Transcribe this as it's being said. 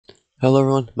Hello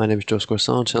everyone, my name is Joe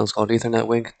Scorson, channel is called Ethernet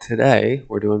Wink. Today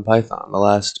we're doing Python. The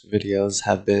last videos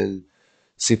have been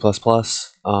C++.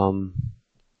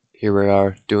 Here we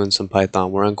are doing some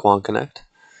Python. We're in QuantConnect,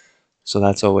 so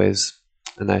that's always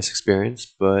a nice experience.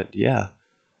 But yeah,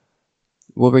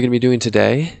 what we're going to be doing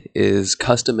today is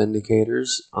custom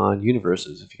indicators on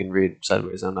universes. If you can read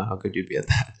sideways, I don't know how good you'd be at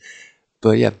that.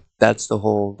 But yeah, that's the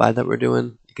whole vibe that we're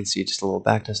doing. You can see just a little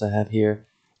backtest I have here.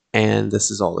 And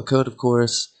this is all the code, of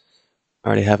course. I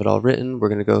already have it all written. We're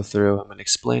going to go through, I'm going to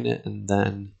explain it, and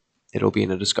then it'll be in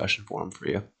a discussion forum for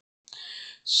you.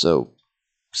 So,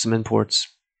 some imports,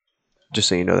 just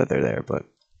so you know that they're there, but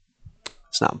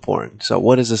it's not important. So,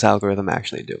 what does this algorithm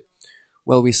actually do?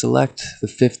 Well, we select the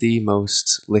 50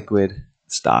 most liquid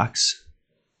stocks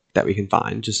that we can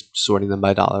find, just sorting them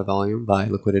by dollar volume, by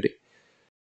liquidity.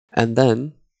 And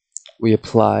then we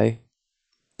apply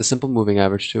a simple moving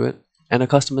average to it and a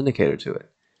custom indicator to it.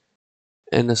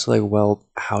 And it's like, well,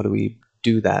 how do we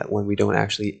do that when we don't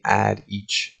actually add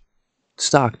each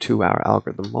stock to our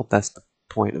algorithm? Well, that's the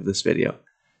point of this video,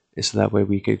 is so that way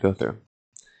we could go through.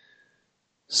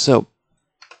 So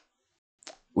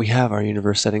we have our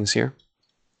universe settings here.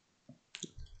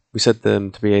 We set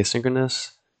them to be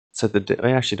asynchronous.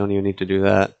 I actually don't even need to do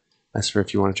that. That's for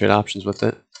if you want to trade options with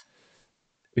it.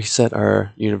 We set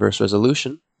our universe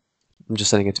resolution. I'm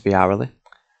just setting it to be hourly.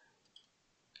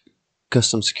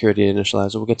 Custom security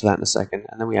initializer, we'll get to that in a second,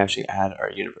 and then we actually add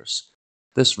our universe.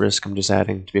 This risk I'm just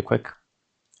adding to be quick.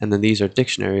 And then these are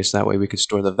dictionaries, so that way we could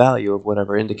store the value of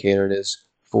whatever indicator it is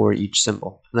for each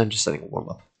symbol. And then just setting a warm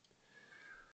up.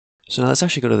 So now let's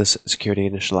actually go to this security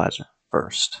initializer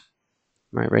first.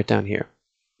 Right down here.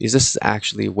 Because this is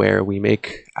actually where we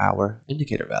make our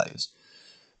indicator values.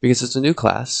 Because it's a new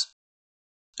class.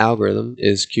 Algorithm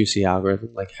is QC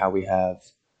algorithm, like how we have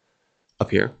up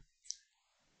here.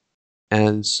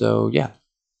 And so, yeah,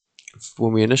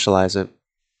 when we initialize it,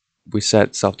 we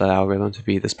set self.algorithm to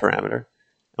be this parameter. And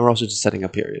we're also just setting a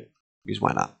period, because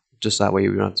why not? Just that way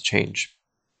we don't have to change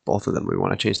both of them. We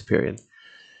want to change the period.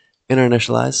 In our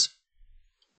initialize,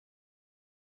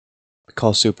 we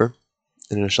call super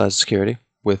and initialize security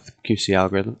with QC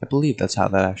algorithm. I believe that's how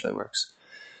that actually works.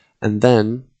 And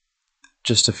then,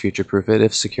 just to future-proof it,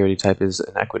 if security type is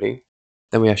an equity,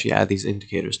 then we actually add these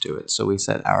indicators to it. So we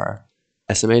set our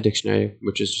SMA dictionary,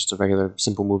 which is just a regular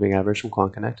simple moving average from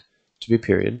QuantConnect, to be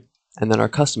period. And then our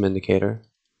custom indicator,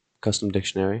 custom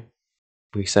dictionary,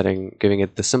 giving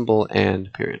it the symbol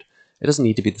and period. It doesn't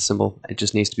need to be the symbol, it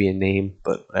just needs to be a name,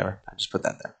 but whatever, I just put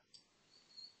that there.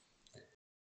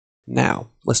 Now,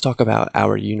 let's talk about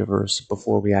our universe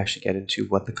before we actually get into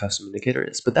what the custom indicator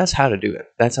is. But that's how to do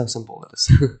it. That's how simple it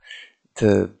is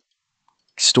to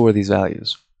store these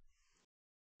values.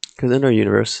 Because in our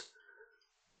universe,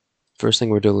 first thing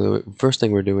we're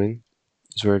doing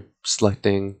is we're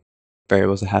selecting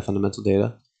variables that have fundamental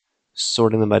data,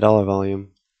 sorting them by dollar volume,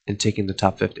 and taking the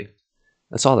top 50.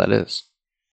 That's all that is.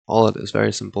 All it is,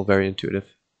 very simple, very intuitive.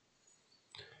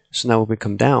 So now when we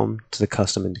come down to the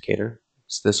custom indicator,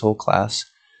 it's this whole class,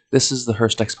 this is the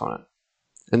Hurst Exponent.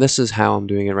 And this is how I'm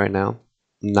doing it right now.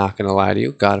 I'm not going to lie to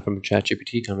you, got it from a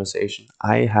ChatGPT conversation.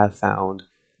 I have found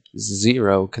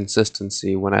zero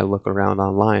consistency when I look around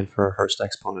online for a Hurst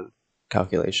Exponent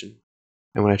calculation.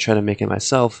 And when I try to make it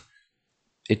myself,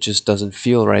 it just doesn't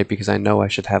feel right because I know I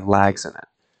should have lags in it.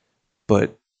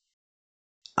 But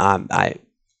I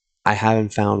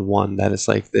haven't found one that is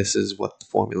like, this is what the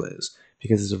formula is,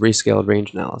 because it's a rescaled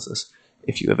range analysis.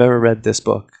 If you have ever read this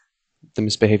book, The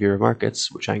Misbehavior of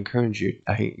Markets, which I encourage you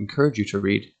to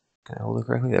read. Can I hold it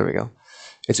correctly? There we go.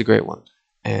 It's a great one.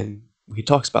 And he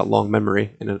talks about long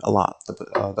memory in it a lot, the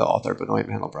author, Benoit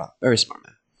Mandelbrot. Very smart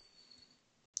man.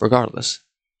 Regardless,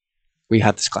 we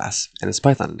have this class, and it's a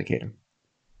Python indicator.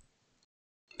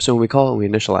 So when we call it and we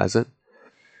initialize it,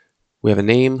 we have a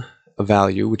name, a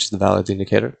value, which is the value of the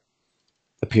indicator,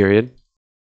 a period,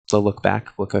 so look back,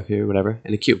 look up here, whatever,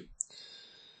 and a queue.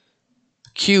 A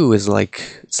queue is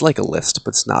it's like a list,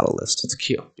 but it's not a list. It's a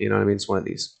queue. You know what I mean? It's one of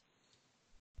these.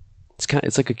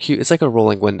 It's like a queue. It's like a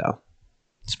rolling window.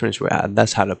 It's pretty sure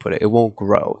that's how to put it. It won't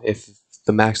grow. If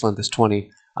the max length is 20,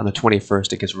 on the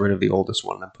 21st, it gets rid of the oldest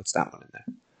one and then puts that one in there.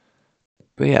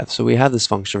 But yeah, so we have this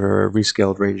function for a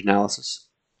rescaled range analysis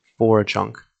for a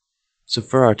chunk. So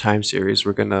for our time series,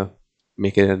 we're going to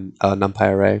make it a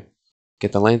NumPy array,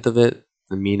 get the length of it,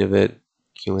 the mean of it,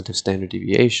 cumulative standard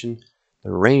deviation,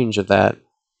 the range of that,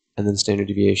 and then standard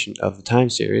deviation of the time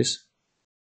series,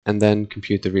 and then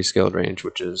compute the rescaled range,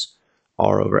 which is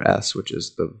R over S, which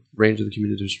is the range of the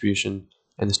cumulative distribution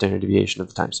and the standard deviation of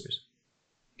the time series.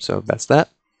 So that's that.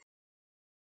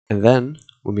 And then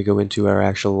when we go into our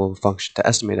actual function to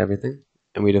estimate everything,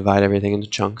 and we divide everything into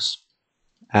chunks,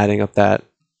 adding up that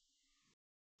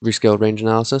rescaled range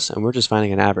analysis, and we're just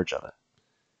finding an average of it.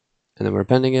 And then we're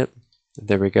appending it.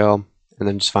 There we go. And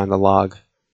then just find the log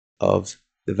of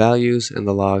the values and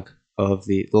the log of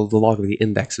the log of the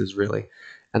indexes, really,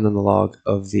 and then the log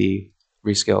of the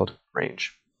rescaled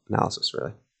range analysis,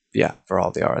 really. Yeah, for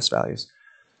all the RS values.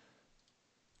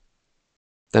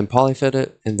 Then polyfit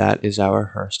it, and that is our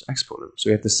Hurst exponent. So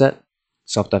we have to set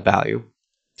self.value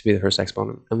to be the Hurst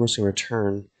exponent, and we're just going to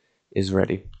return is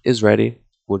ready. Is ready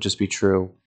will just be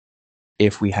true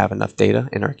if we have enough data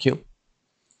in our queue.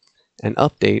 And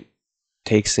update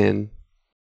takes in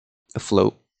a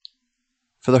float.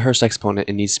 For the Hurst exponent,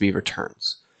 it needs to be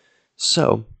returns.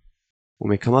 So when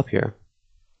we come up here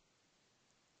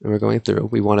and we're going through,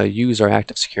 we want to use our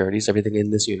active securities, everything in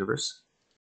this universe.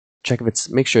 Check if it's,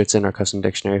 make sure it's in our custom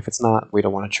dictionary. If it's not, we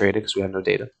don't want to trade it because we have no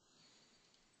data.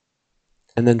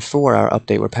 And then for our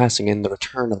update, we're passing in the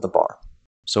return of the bar.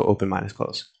 So open minus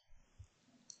close.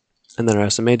 And then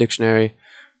our SMA dictionary,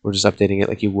 we're just updating it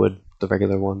like you would the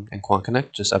regular one in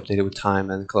QuantConnect, just update it with time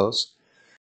and close.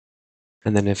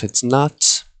 And then if it's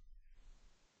not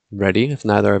ready, if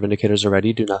neither of our indicators are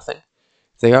ready, do nothing.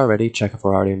 If they are ready, check if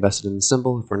we're already invested in the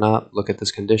symbol. If we're not, look at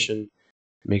this condition.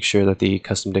 Make sure that the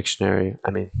custom dictionary,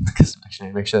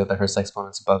 make sure that the Hurst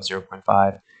exponent is above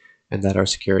 0.5 and that our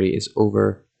security is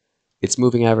over its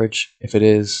moving average. If it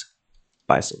is,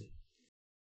 buy some.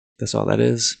 That's all that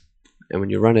is. And when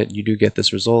you run it, you do get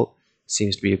this result.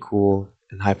 Seems to be a cool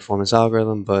and high performance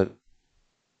algorithm, but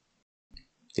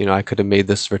you know, I could have made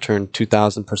this return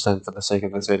 2000% for the sake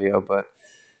of this video, but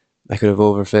I could have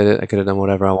overfit it. I could have done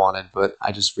whatever I wanted, but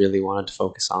I just really wanted to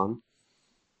focus on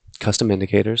custom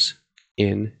indicators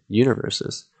in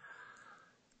universes.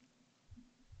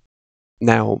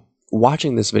 Now,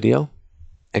 watching this video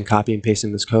and copy and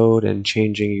pasting this code and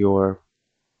changing your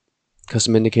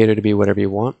custom indicator to be whatever you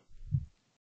want,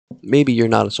 maybe you're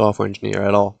not a software engineer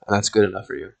at all, and that's good enough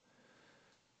for you,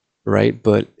 right?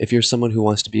 But if you're someone who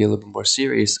wants to be a little bit more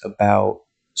serious about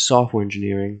software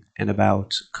engineering and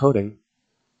about coding,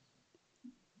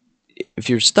 if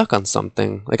you're stuck on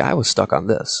something, like I was stuck on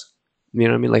this, you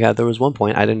know what I mean? Like there was one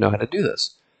point I didn't know how to do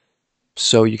this.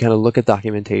 So you kind of look at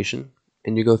documentation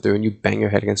and you go through and you bang your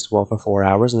head against the wall for 4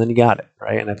 hours and then you got it,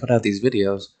 right? And I put out these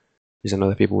videos because I know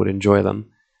that people would enjoy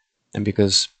them. And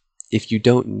because if you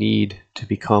don't need to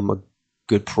become a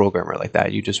good programmer like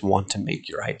that, you just want to make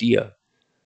your idea,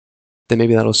 then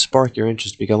maybe that'll spark your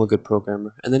interest to become a good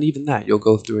programmer. And then even that, you'll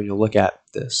go through and you'll look at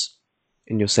this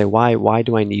and you'll say, why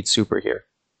do I need super here?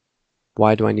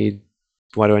 Why do I need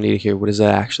it here? What does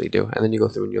that actually do? And then you go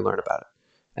through and you learn about it.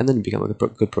 And then you become a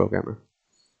good programmer.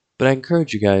 But I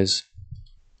encourage you guys,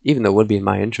 even though it would be in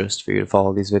my interest for you to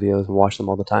follow these videos and watch them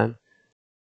all the time,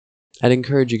 I'd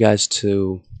encourage you guys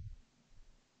to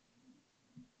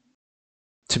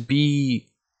be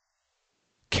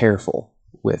careful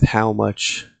with how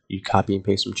much you copy and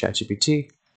paste from ChatGPT,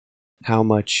 how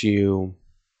much you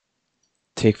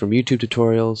take from YouTube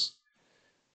tutorials,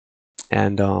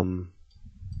 and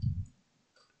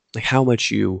like how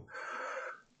much you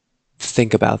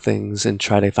think about things and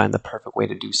try to find the perfect way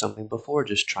to do something before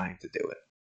just trying to do it.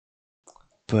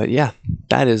 But yeah,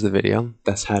 that is the video.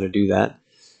 That's how to do that.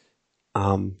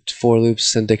 For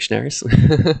loops and dictionaries.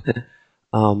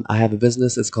 I have a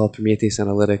business. It's called Prometheus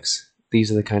Analytics.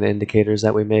 These are the kind of indicators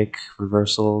that we make: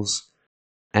 reversals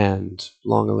and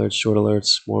long alerts, short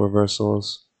alerts, more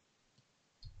reversals.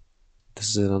 This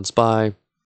is it on SPY.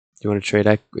 You want to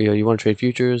trade, you want to trade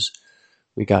futures?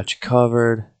 We got you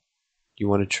covered. You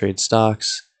want to trade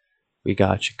stocks? We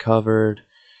got you covered.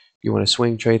 You want to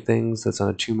swing trade things? That's on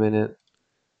a 2-minute.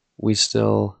 We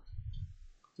still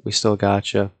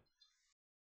got you.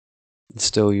 It's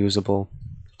still usable.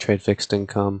 Trade fixed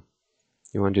income.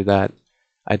 You want to do that?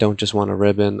 I don't just want a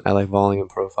ribbon. I like volume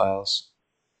profiles.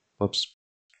 Whoops,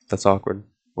 that's awkward.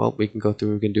 Well, we can go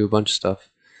through. We can do a bunch of stuff.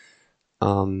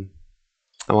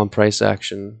 I want price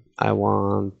action. I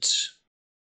want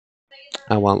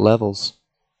levels.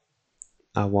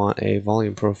 I want a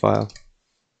volume profile.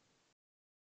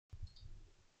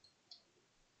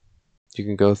 You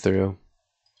can go through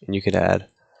and you could add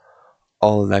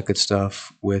all of that good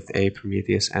stuff with a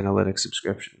Prometheus Analytics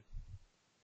subscription.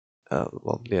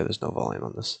 Well, yeah, there's no volume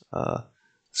on this.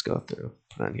 Let's go through.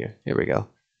 Put on here. Here we go.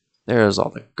 There's all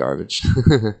the garbage.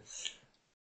 Of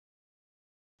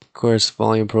course,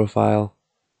 volume profile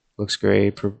looks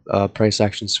great. Price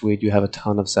action suite. You have a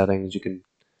ton of settings. You can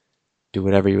do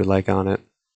whatever you would like on it.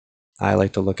 I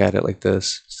like to look at it like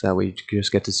this, so that we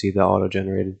just get to see the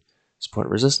auto-generated support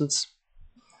and resistance.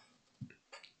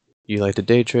 You like to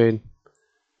day trade,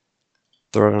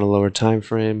 throw it on a lower time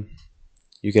frame.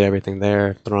 You get everything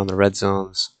there, throw on the red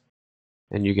zones,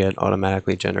 and you get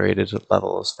automatically generated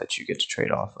levels that you get to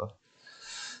trade off of.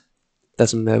 If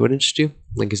that's something that would interest you,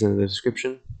 link is in the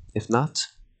description. If not,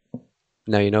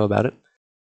 now you know about it.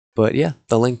 But yeah,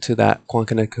 the link to that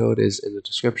QuantConnect code is in the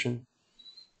description.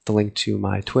 The link to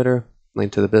my Twitter,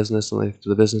 link to the business, the link to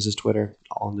the business's Twitter,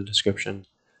 all in the description.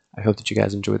 I hope that you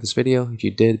guys enjoyed this video. If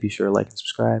you did, be sure to like and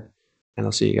subscribe, and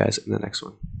I'll see you guys in the next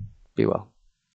one. Be well.